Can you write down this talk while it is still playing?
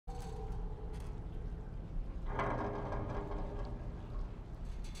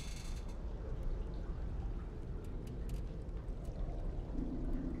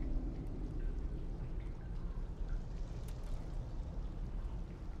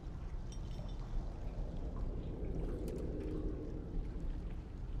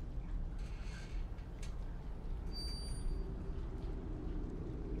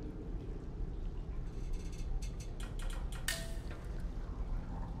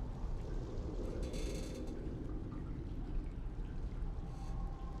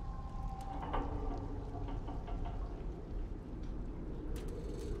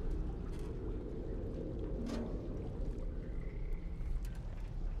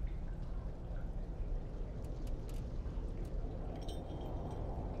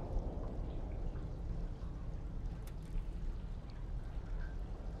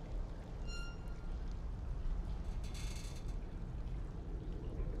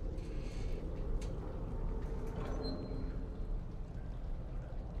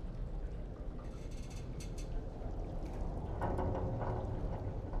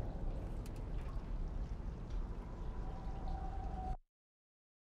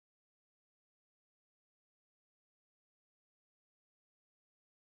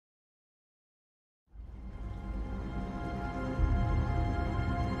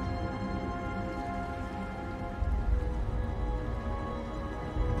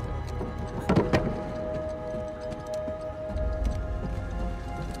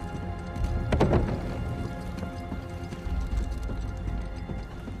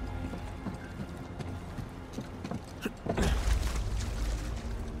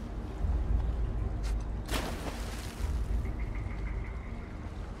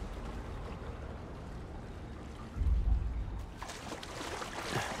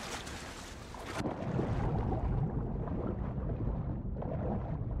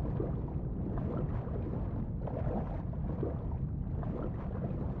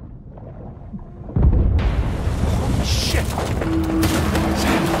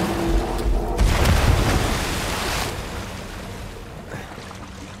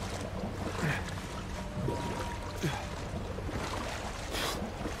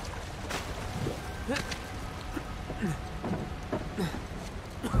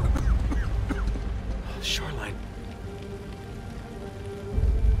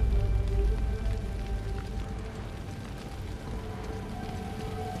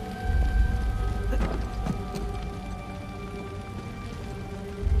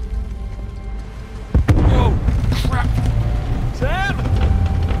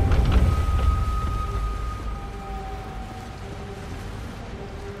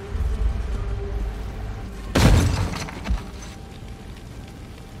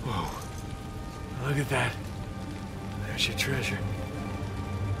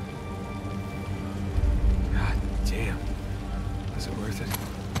worth it.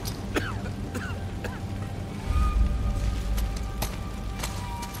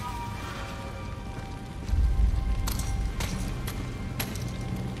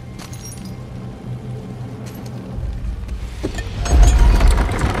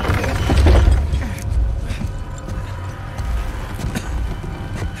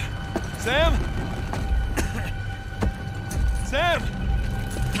 Sam? Sam!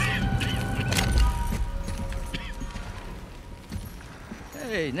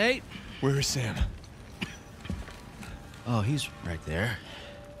 Hey, Nate. Where is Sam? Oh, he's right there.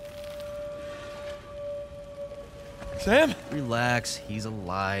 Sam? Relax, he's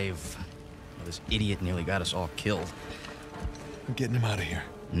alive. Oh, this idiot nearly got us all killed. I'm getting him out of here.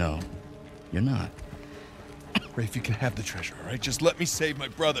 No, you're not. Rafe, you can have the treasure, all right? Just let me save my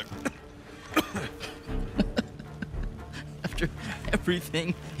brother. After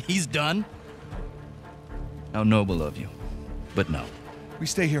everything he's done? How noble of you. But no. We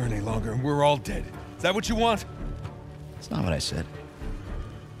stay here any longer and we're all dead. Is that what you want? That's not what I said.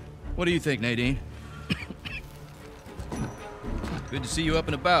 What do you think, Nadine? Good to see you up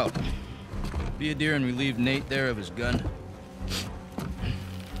and about. Be a dear and relieve Nate there of his gun.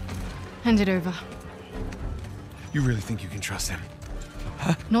 Hand it over. You really think you can trust him?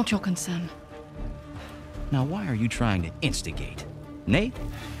 Not your concern. Now, why are you trying to instigate? Nate?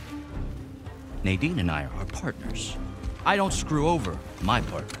 Nadine and I are partners. I don't screw over my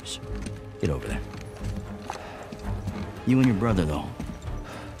partners. Get over there. You and your brother, though.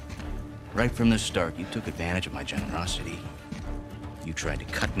 Right from the start, you took advantage of my generosity. You tried to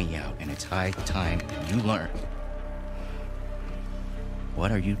cut me out, and it's high time you learn.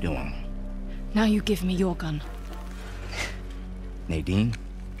 What are you doing? Now you give me your gun. Nadine?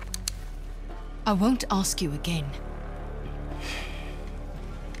 I won't ask you again.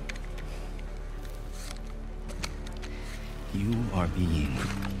 You are being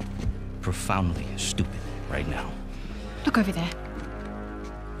profoundly stupid right now. Look over there.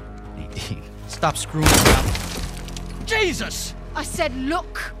 Nadine, stop screwing around. Jesus! I said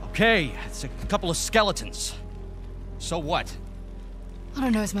look! Okay, it's a couple of skeletons. So what? I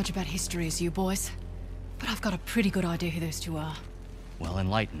don't know as much about history as you boys, but I've got a pretty good idea who those two are. Well,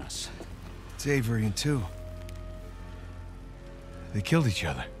 enlighten us. It's Avery and two. They killed each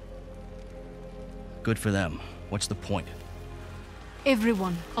other. Good for them. What's the point?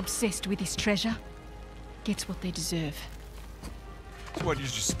 Everyone obsessed with this treasure gets what they deserve. So what, you're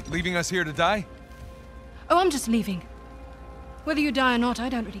just leaving us here to die? Oh, I'm just leaving. Whether you die or not, I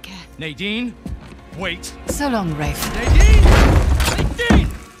don't really care. Nadine, wait. So long, Rafe. Nadine! Nadine!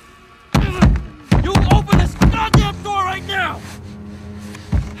 You open this goddamn door right now!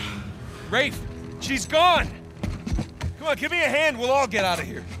 Rafe, she's gone! Come on, give me a hand, we'll all get out of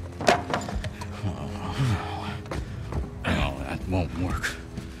here. No, that won't work.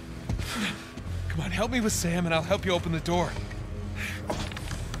 Come on, help me with Sam and I'll help you open the door.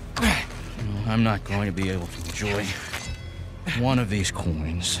 I'm not going to be able to enjoy one of these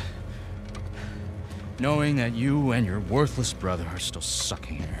coins, knowing that you and your worthless brother are still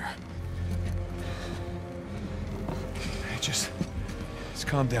sucking air. Just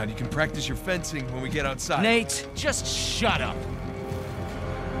calm down. You can practice your fencing when we get outside. Nate, just shut up.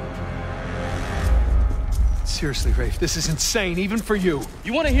 Seriously, Rafe, this is insane, even for you.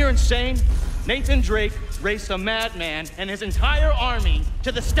 You want to hear insane? Nathan Drake raced a madman and his entire army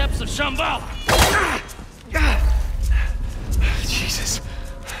to the steps of Shambhala. Jesus.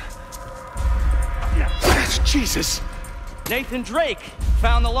 Jesus. Nathan Drake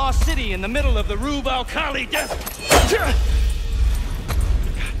found the lost city in the middle of the Rub al-Khali desert.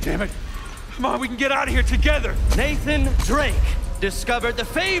 Damn it. Come on, we can get out of here together. Nathan Drake discovered the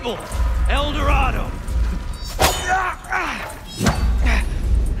fabled El Dorado.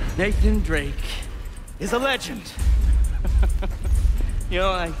 Nathan Drake is a legend. You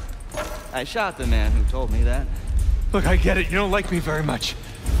know, I shot the man who told me that. Look, I get it. You don't like me very much.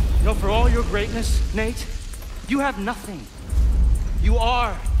 You know, for all your greatness, Nate, you have nothing. You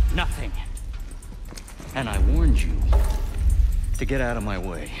are nothing. And I warned you to get out of my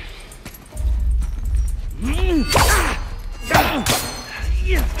way.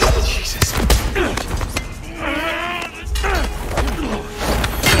 Jesus.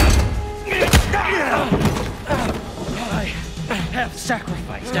 I have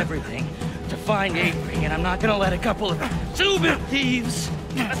sacrificed everything to find Avery, and I'm not gonna let a couple of two-bit thieves,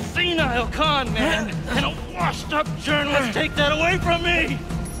 a senile con man, and a washed-up journalist take that away from me!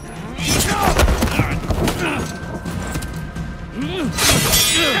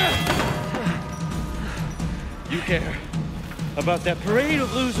 You care about that parade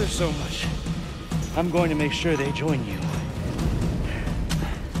of losers so much. I'm going to make sure they join you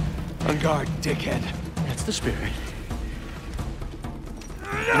On guard, dickhead. That's the spirit.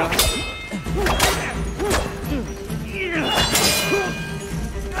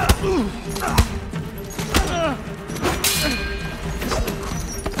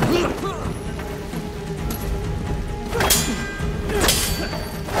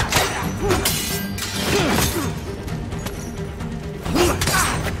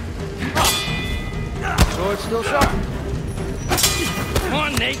 Sword's still sharp. Come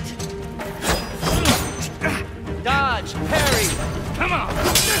on, Nate. Dodge! Parry! Come on.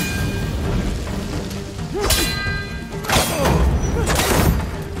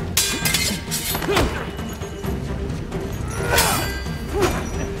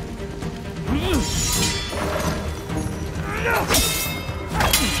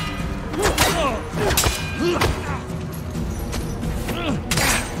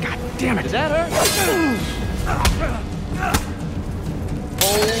 Damn it. Does that hurt?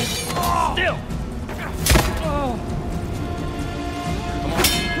 Hold still.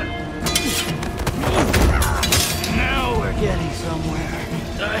 Now we're getting somewhere.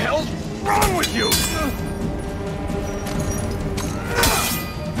 The hell's wrong with you?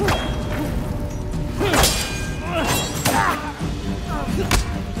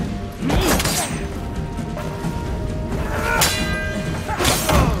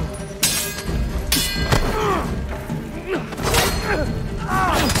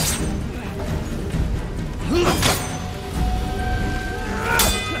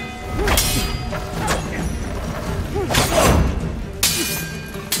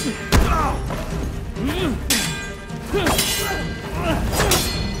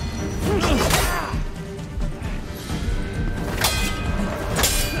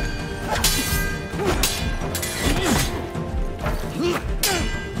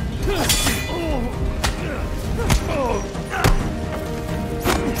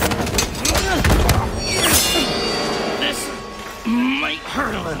 This might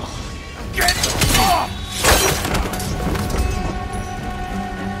hurt a little. Get off!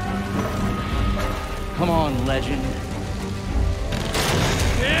 Come on, legend.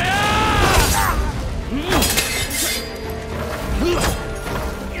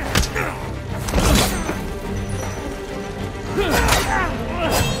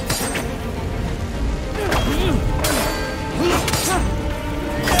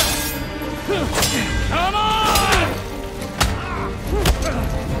 Come on!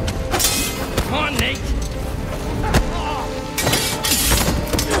 Come on, Nate.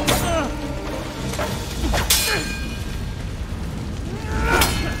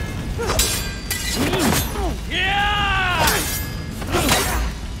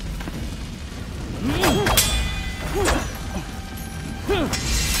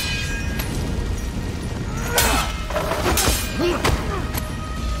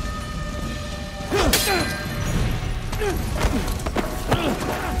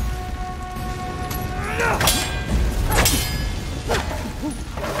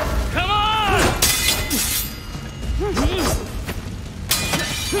 Come on!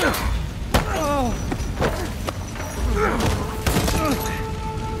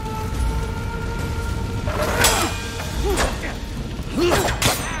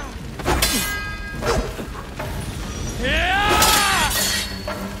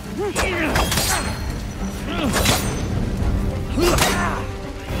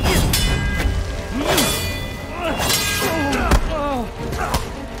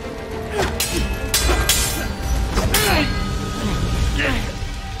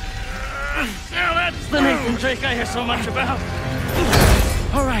 Now that's the Nathan Drake I hear so much about.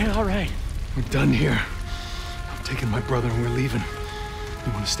 All right. We're done here. I'm taking my brother and we're leaving.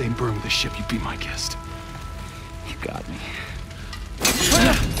 You want to stay and burn with the ship, you be my guest. You got me.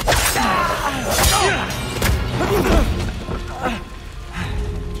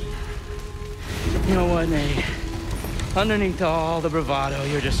 You know what, Nate? Underneath all the bravado,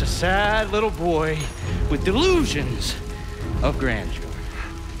 you're just a sad little boy with delusions of grandeur.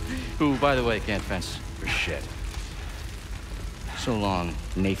 Who, by the way, can't fence for shit. So long,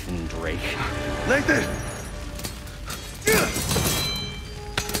 Nathan Drake. Nathan!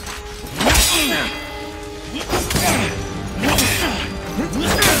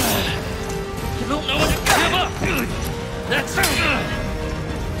 You don't know when to give up. That's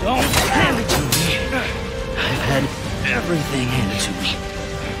don't hand it to me. I've had everything handed to me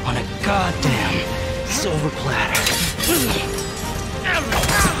on a goddamn silver platter.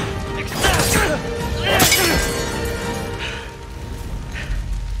 Everything except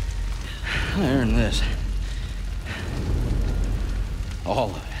I earned this. All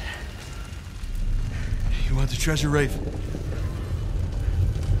of it. You want the treasure, Rafe?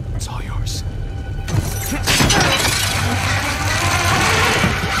 It's all yours.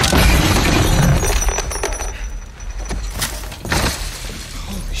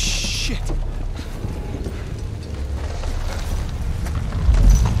 Holy shit.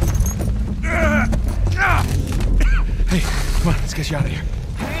 Hey, come on, let's get you out of here.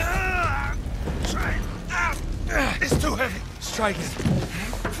 It's too heavy. Let's try again.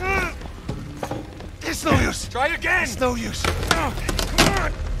 It's no use. Try again! It's no use. Come on.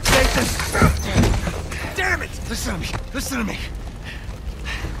 Nathan. Damn it. Listen to me. Listen to me.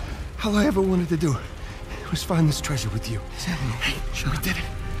 All I ever wanted to do was find this treasure with you. We did it.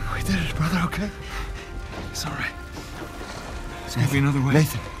 We did it, brother, okay? It's all right. There's gonna be another way.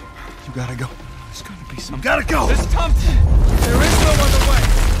 Nathan, you gotta go. There's gonna be some. You gotta go. There's something. There is no other way.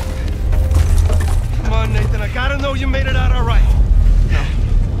 Come on, Nathan. I gotta know you made it out all right. No.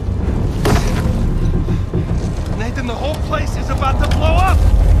 Nathan, the whole place is about to blow up.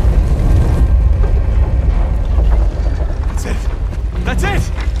 That's it. That's it!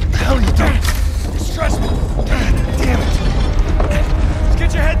 What the hell are you doing? Stress me. God damn it. Just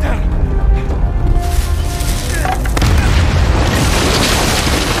get your head down.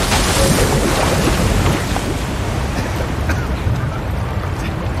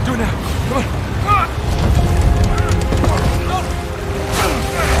 Do it now. Come on.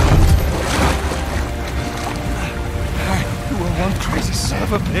 All right. You were one crazy son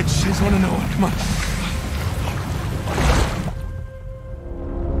of a bitch. You just want to know it. Come on.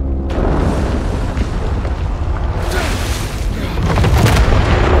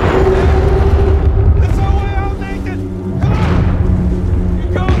 That's our way out, Nathan. Come on.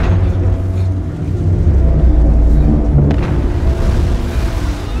 Keep going.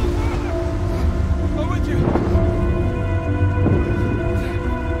 I'm with you.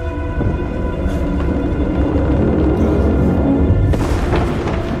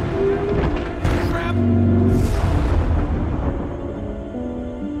 Crap.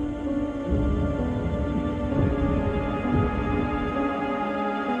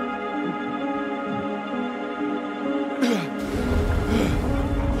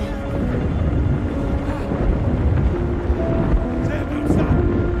 Sam, don't stop.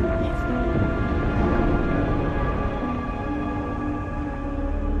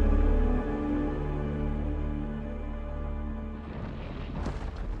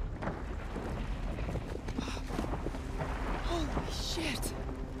 Holy shit.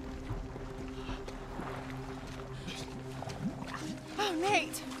 Oh,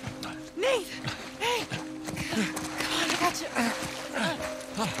 Nate. Nate. Hey. Come on, I got you.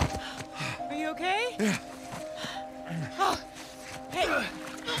 Are you okay? Yeah. Oh. Hey.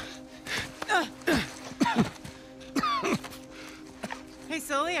 Hey,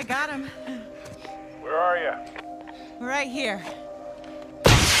 Sully, I got him. Where are you? Right here.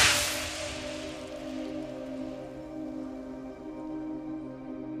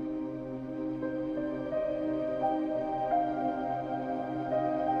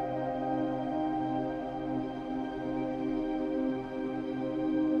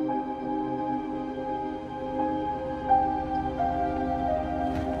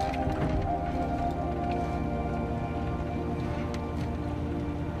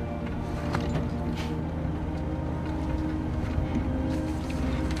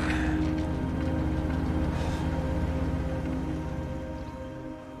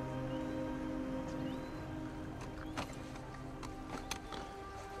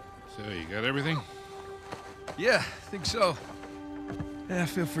 So, you got everything? Yeah, I think so. Yeah,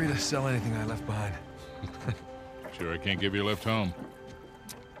 feel free to sell anything I left behind. Sure I can't give you a lift home.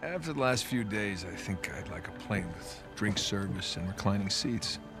 After the last few days, I think I'd like a plane with drink service and reclining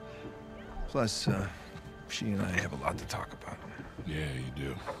seats. Plus, she and I have a lot to talk about. Yeah, you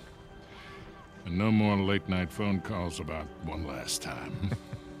do. And no more late-night phone calls about one last time.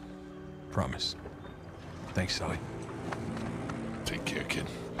 Promise. Thanks, Sully. Take care, kid.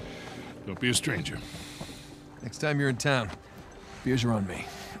 Don't be a stranger. Next time you're in town, beers are on me.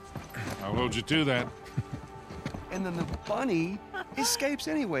 I'll hold you to that. And then the bunny escapes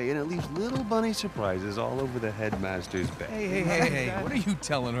anyway, and it leaves little bunny surprises all over the headmaster's bed. Hey, what are you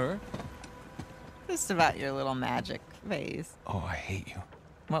telling her? Just about your little magic phase. Oh, I hate you.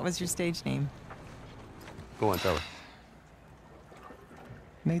 What was your stage name? Go on, tell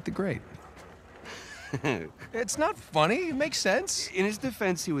Nate the Great. her. It's not funny. It makes sense. In his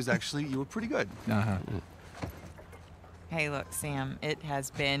defense, you were pretty good. Uh-huh. Hey, look, Sam, it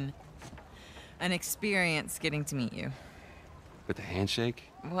has been an experience getting to meet you. But the handshake,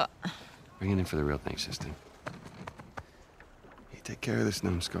 Well, bring it in for the real thing, sister. You take care of this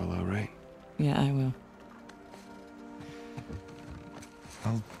numbskull, all right? yeah, I will.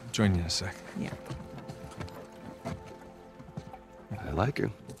 I'll join you in a sec. Yeah. I like her.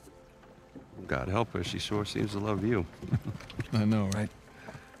 God help her, she sure seems to love you. I know, right?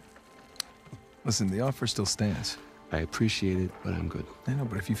 Listen, the offer still stands. I appreciate it, but I'm good. I know,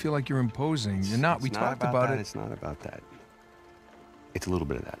 but if you feel like you're imposing, you're not. We It's talked not about that, it. It's not about that. It's a little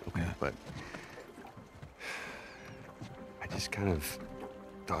bit of that, okay? Yeah. But I just kind of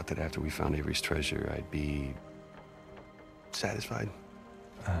thought that after we found Avery's treasure, I'd be satisfied.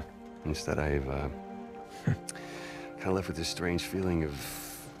 Instead, I've kind of left with this strange feeling of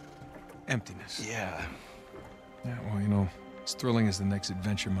Emptiness. yeah. Yeah, well, you know, as thrilling as the next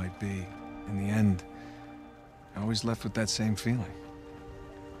adventure might be, in the end, I always left with that same feeling.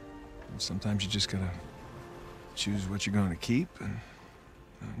 And sometimes you just gotta choose what you're going to keep and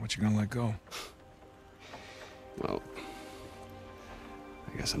what you're gonna let go. Well,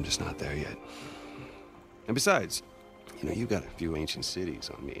 I guess I'm just not there yet. And besides, you know, you got a few ancient cities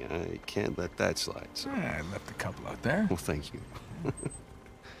on me. I can't let that slide. So. I left a couple out there. Well, thank you.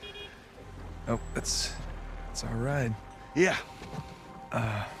 Oh, that's our ride. Yeah.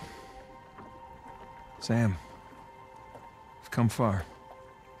 Sam, we've come far.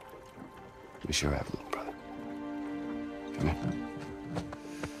 We sure have, little brother. Come here.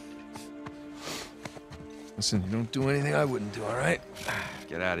 Listen, you don't do anything I wouldn't do, all right?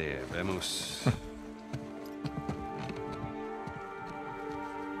 Get out of here, vamos.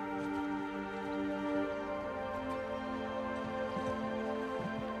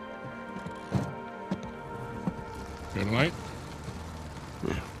 Green light?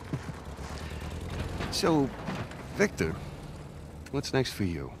 So, Victor, what's next for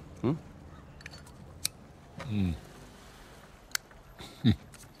you?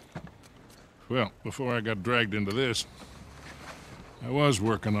 Well, before I got dragged into this, I was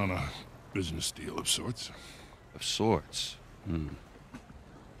working on a business deal of sorts. Of sorts.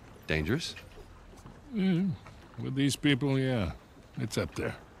 Dangerous? With these people, yeah. It's up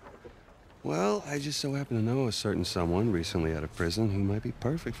there. Well, I just so happen to know a certain someone recently out of prison who might be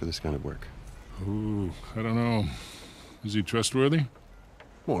perfect for this kind of work. Ooh, I don't know. Is he trustworthy?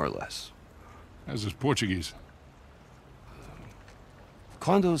 More or less. How's his Portuguese?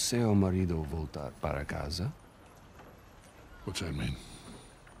 Quando seu marido volta para casa? What's that mean?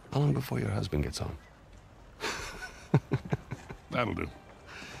 How long before your husband gets home? That'll do.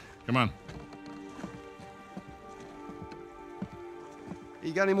 Come on.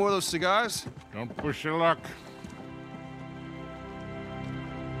 You got any more of those cigars? Don't push your luck.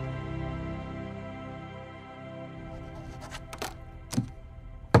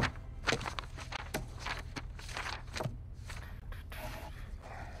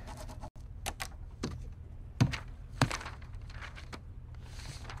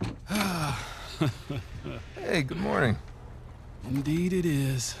 Hey, good morning. Indeed it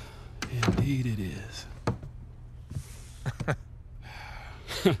is. Indeed it is.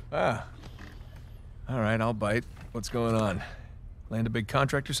 Ah. All right, I'll bite. What's going on? Land a big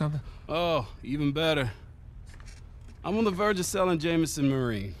contract or something? Oh, even better. I'm on the verge of selling Jameson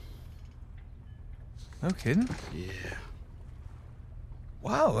Marine. No kidding? Yeah.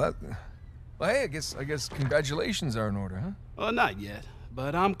 Wow, well, hey, I guess congratulations are in order, huh? Well, not yet,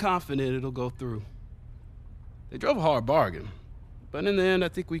 but I'm confident it'll go through. They drove a hard bargain, but in the end, I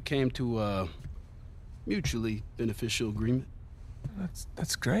think we came to a mutually beneficial agreement.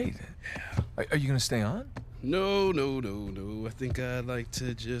 That's great. Are you gonna stay on? No. I think I'd like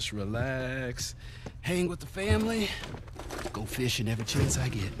to just relax, hang with the family, go fishing every chance I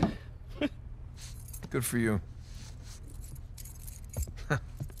get. Good for you.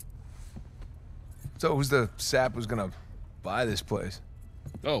 So who's the sap who's gonna buy this place?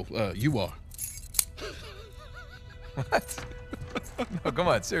 Oh, you are. What? No, come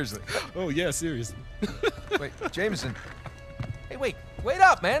on, seriously. Oh, yeah, seriously. Wait, Jameson. Hey, wait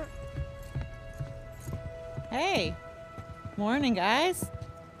up, man. Hey. Morning, guys.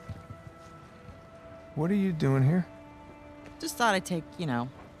 What are you doing here? Just thought I'd take,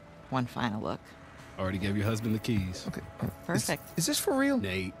 one final look. Already gave your husband the keys. Okay. Perfect. Is this for real?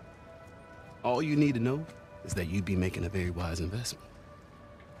 Nate, all you need to know is that you'd be making a very wise investment.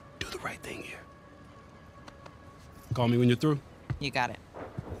 Do the right thing here. Call me when you're through. You got it.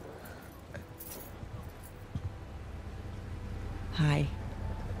 Hi.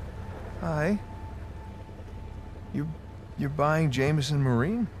 Hi. You're buying Jameson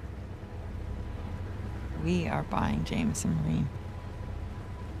Marine? We are buying Jameson Marine.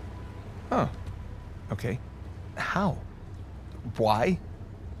 Oh. Okay. How? Why?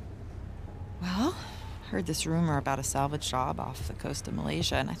 Well, heard this rumor about a salvage job off the coast of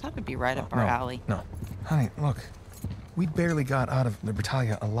Malaysia, and I thought it'd be right up our alley. No. Honey, look. We barely got out of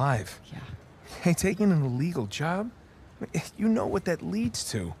Libertalia alive. Yeah. Hey, taking an illegal job? You know what that leads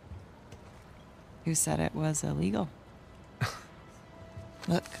to. Who said it was illegal?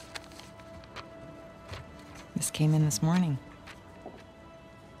 Look. This came in this morning.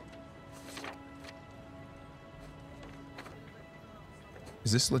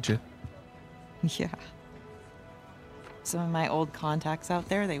 Is this legit? Yeah. Some of my old contacts out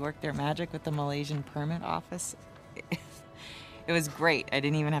there, they work their magic with the Malaysian permit office. It was great. I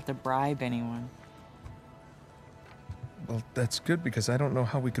didn't even have to bribe anyone. Well, that's good because I don't know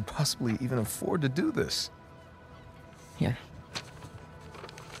how we could possibly even afford to do this. Here.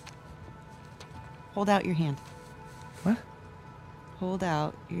 Hold out your hand. What? Hold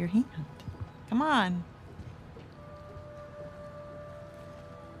out your hand. Come on.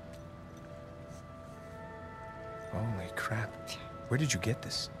 Holy crap. Where did you get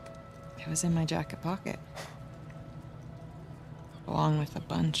this? It was in my jacket pocket. Along with a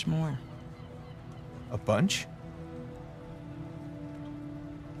bunch more. A bunch?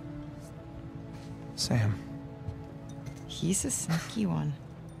 Sam. He's a sneaky one.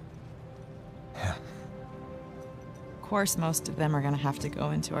 Yeah. Of course, most of them are gonna have to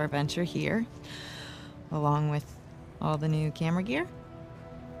go into our venture here, along with all the new camera gear.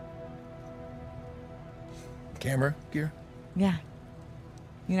 Camera gear? Yeah.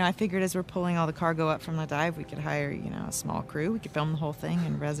 You know, I figured as we're pulling all the cargo up from the dive, we could hire, a small crew. We could film the whole thing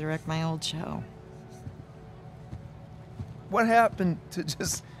and resurrect my old show. What happened to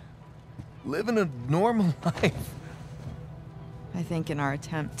just living a normal life? I think in our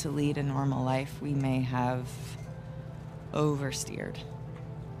attempt to lead a normal life, we may have oversteered.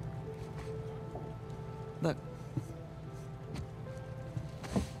 Look,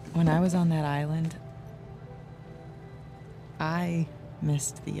 when I was on that island, I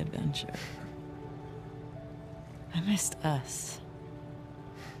missed the adventure. I missed us.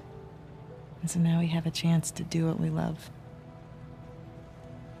 And so now we have a chance to do what we love.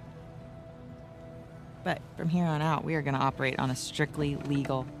 But from here on out, we are going to operate on a strictly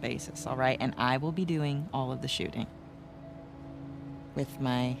legal basis, all right? And I will be doing all of the shooting with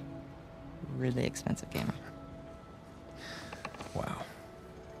my really expensive camera. Wow.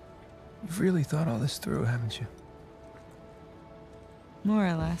 You've really thought all this through, haven't you? More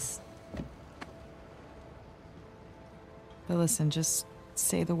or less. But listen, just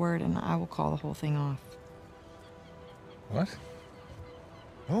say the word and I will call the whole thing off. What?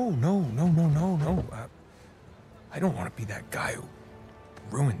 Oh, no. I don't want to be that guy who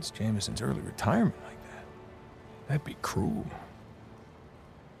ruins Jameson's early retirement like that. That'd be cruel.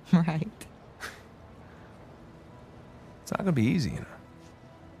 Right. It's not gonna be easy,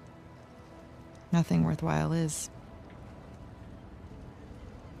 Nothing worthwhile is.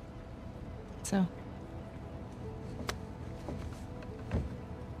 So,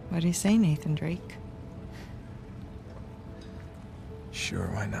 what do you say, Nathan Drake? Sure,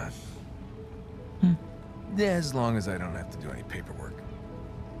 why not? Hmm. Yeah, as long as I don't have to do any paperwork.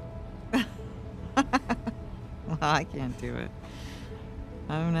 Well, I can't do it.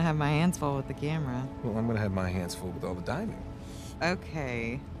 I'm gonna have my hands full with the camera. Well, I'm gonna have my hands full with all the diving.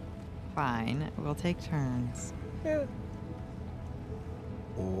 Okay, fine. We'll take turns. Yeah.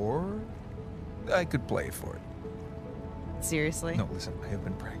 Or I could play for it. Seriously? No, listen, I have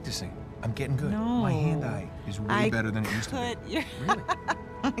been practicing. I'm getting good. No. My hand-eye is way better than it used to be. Really?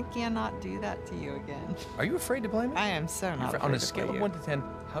 I cannot do that to you again. Are you afraid to play me? I am so not afraid On a to scale play of you. 1 to 10,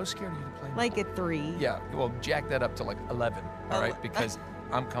 how scared are you to play me? Like a 3. Yeah, well, jack that up to like 11, all right? Because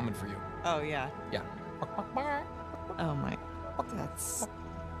I'm coming for you. Oh, yeah. Yeah. Oh, my. That's...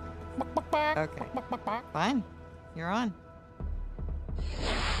 Okay. Fine. You're on.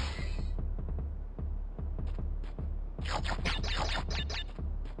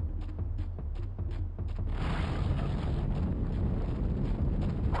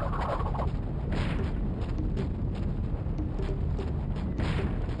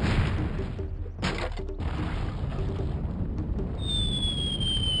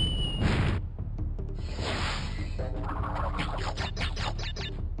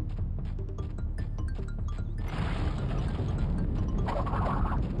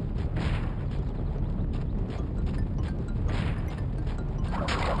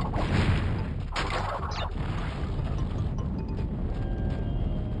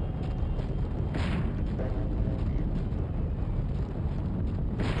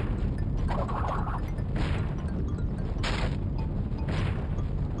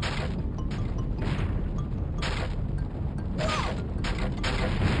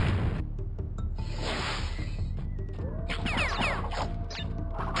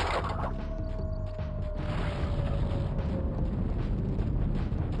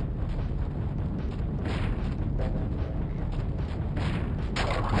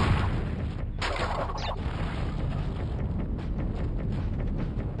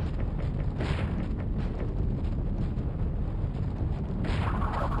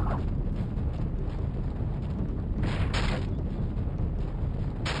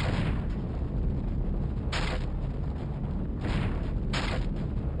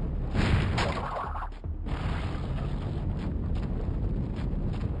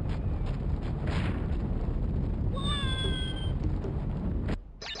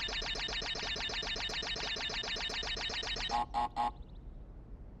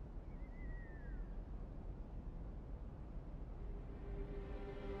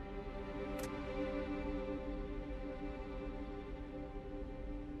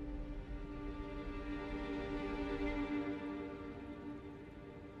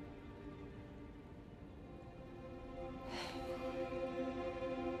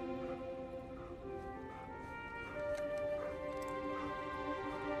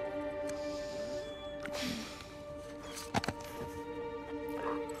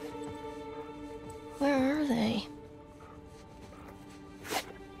 Where are they?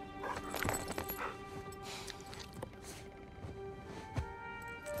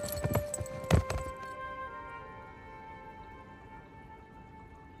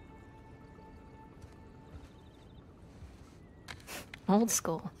 Old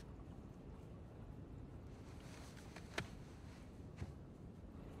school.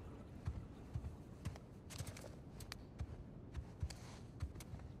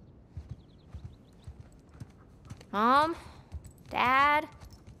 Mom? Dad?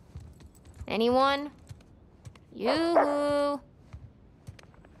 Anyone? Yoo-hoo!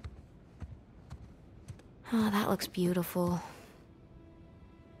 Oh, that looks beautiful.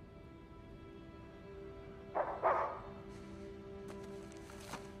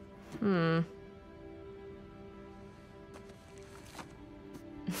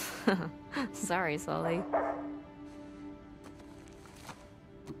 Sorry, Sully.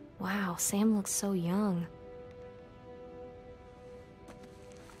 Wow, Sam looks so young.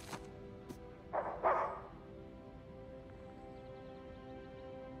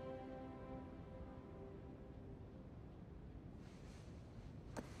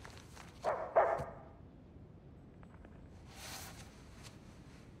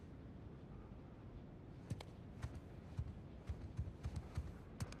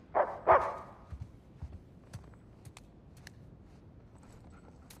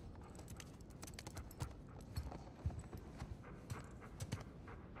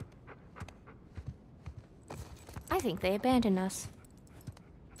 I think they abandoned us.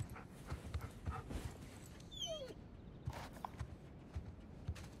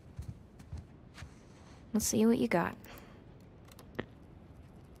 Let's see what you got.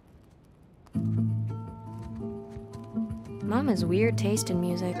 Mom has weird taste in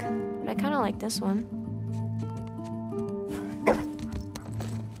music, but I kind of like this one.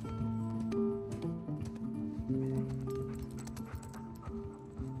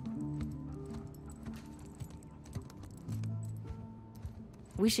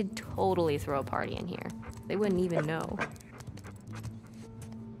 We should totally throw a party in here. They wouldn't even know.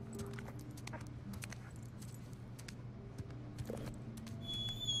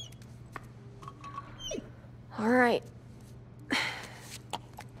 All right.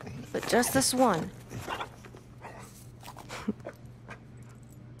 But just this one.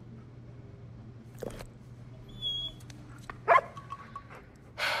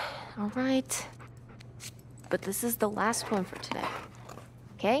 All right. But this is the last one for today.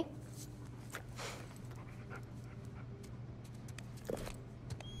 Okay?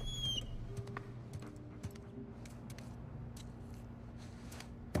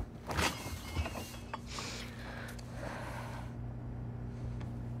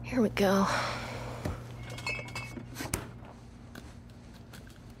 Here we go.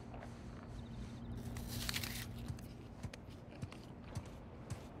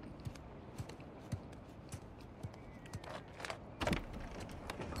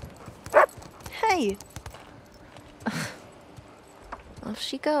 Hey! Off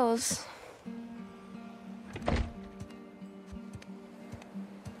she goes.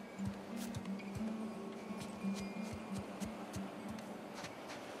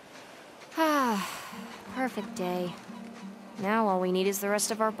 Ah, perfect day. Now all we need is the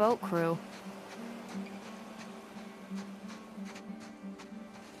rest of our boat crew.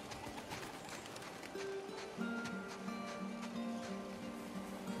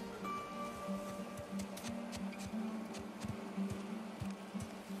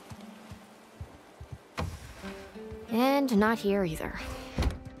 And not here either.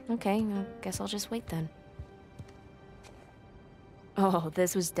 Okay, I guess I'll just wait then. Oh,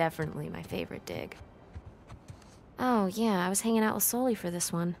 this was definitely my favorite dig. Oh, yeah, I was hanging out with Sully for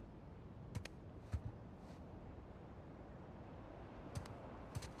this one.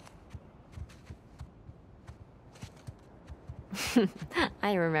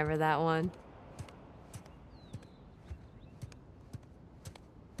 I remember that one.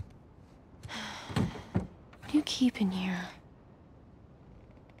 What do you keep in here?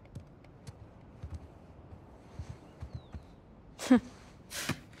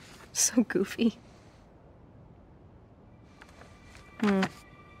 So goofy.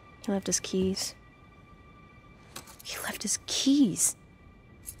 He left his keys. He left his keys.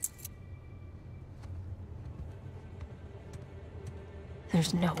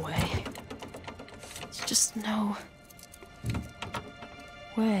 There's no way. There's just no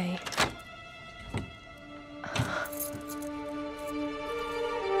way.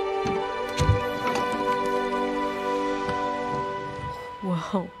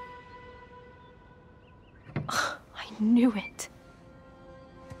 Whoa. I knew it.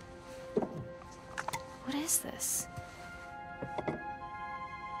 is this?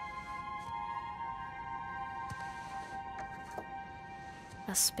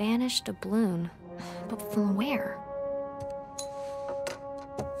 A Spanish doubloon. But from where?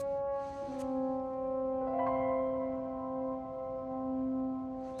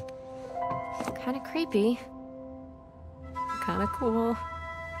 Kinda creepy. Kinda cool.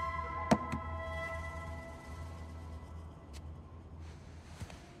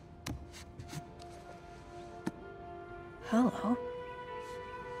 Hello.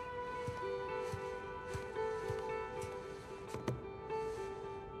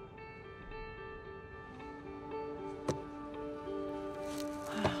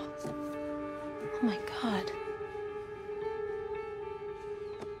 Wow. Oh my God.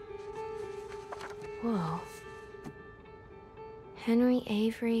 Whoa. Henry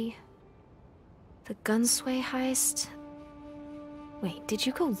Avery. The Gunsway heist. Wait, did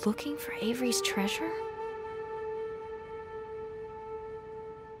you go looking for Avery's treasure?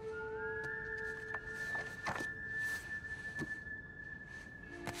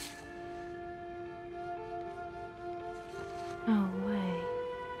 No way.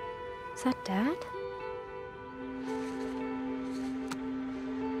 Is that Dad?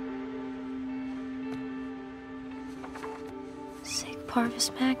 Sig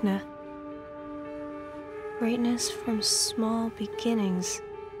Parvis Magna. Greatness from small beginnings.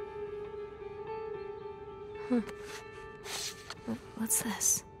 What's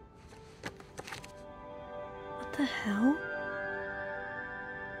this? What the hell?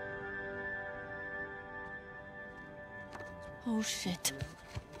 Oh shit.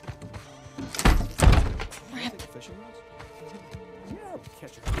 Crap.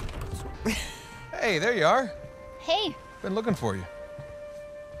 Hey, there you are. Hey. Been looking for you.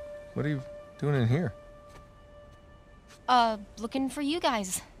 What are you doing in here? Looking for you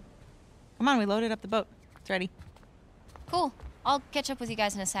guys. Come on, we loaded up the boat. It's ready. Cool. I'll catch up with you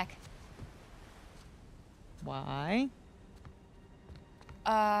guys in a sec. Why?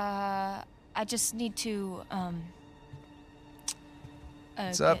 I just need to,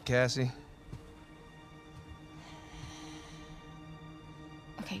 What's up, Cassie?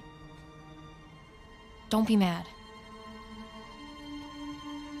 Okay. Don't be mad.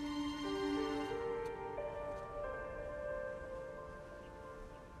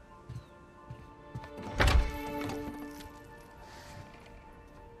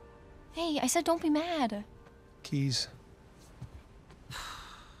 Hey, I said don't be mad. Keys.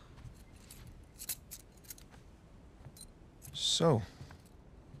 So,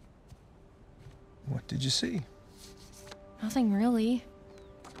 what did you see? Nothing really.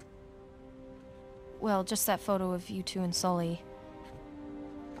 Well, just that photo of you two and Sully.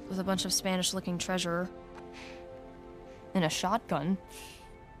 With a bunch of Spanish-looking treasure. And a shotgun.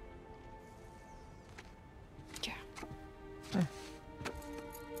 Yeah.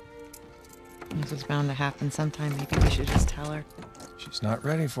 This was bound to happen sometime. Maybe we should just tell her. She's not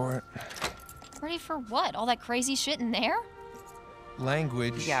ready for it. Ready for what? All that crazy shit in there?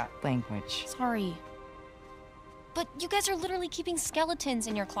 Language. Yeah, language. Sorry. But you guys are literally keeping skeletons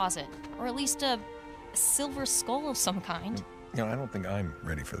in your closet. Or at least a silver skull of some kind. You know, I don't think I'm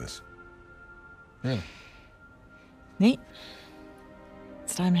ready for this. Really. Nate,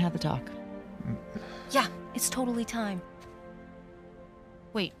 it's time to have the talk. Yeah, it's totally time.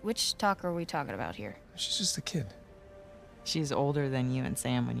 Wait, which talk are we talking about here? She's just a kid. She's older than you and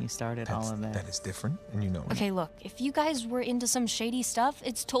Sam when you started all of this. That is different, and you know it. Okay, look, if you guys were into some shady stuff,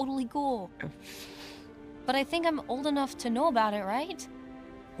 it's totally cool. But I think I'm old enough to know about it, right?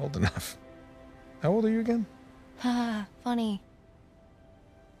 Old enough. How old are you again? Haha, funny.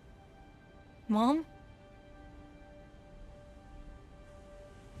 Mom?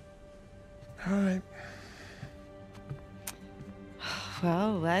 All right.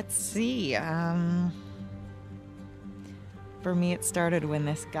 Well, let's see. For me, it started when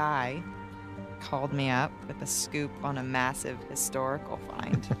this guy called me up with a scoop on a massive historical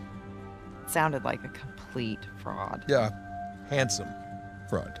find. It sounded like a complete fraud. Yeah, handsome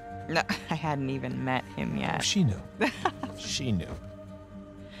fraud. No, I hadn't even met him yet. She knew. She knew.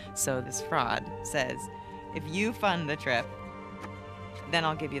 So this fraud says, if you fund the trip, then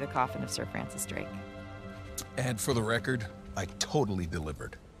I'll give you the coffin of Sir Francis Drake. And for the record, I totally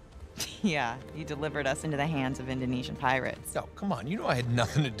delivered. Yeah, you delivered us into the hands of Indonesian pirates. Oh, come on. You know I had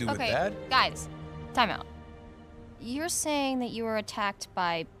nothing to do with that. Okay, guys, time out. You're saying that you were attacked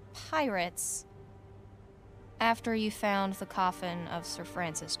by pirates after you found the coffin of Sir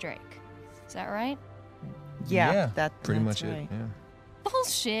Francis Drake. Is that right? Yeah, pretty that's much right. it. Yeah.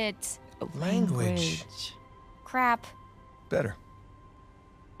 Bullshit. Language. Crap. Better.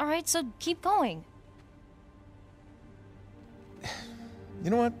 All right, so keep going. You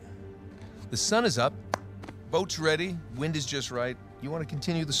know what? The sun is up, boat's ready, wind is just right. You want to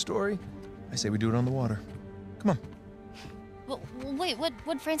continue the story? I say we do it on the water. Come on. Well, wait,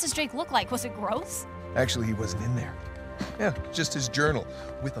 what'd Francis Drake look like? Was it gross? Actually, he wasn't in there. Yeah, just his journal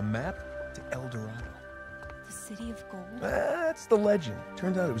with a map to El Dorado. The City of Gold? That's the legend.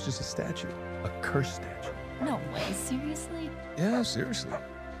 Turns out it was just a statue. A cursed statue. No way, seriously? Yeah, seriously.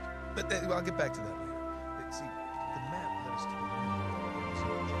 But I'll get back to that later.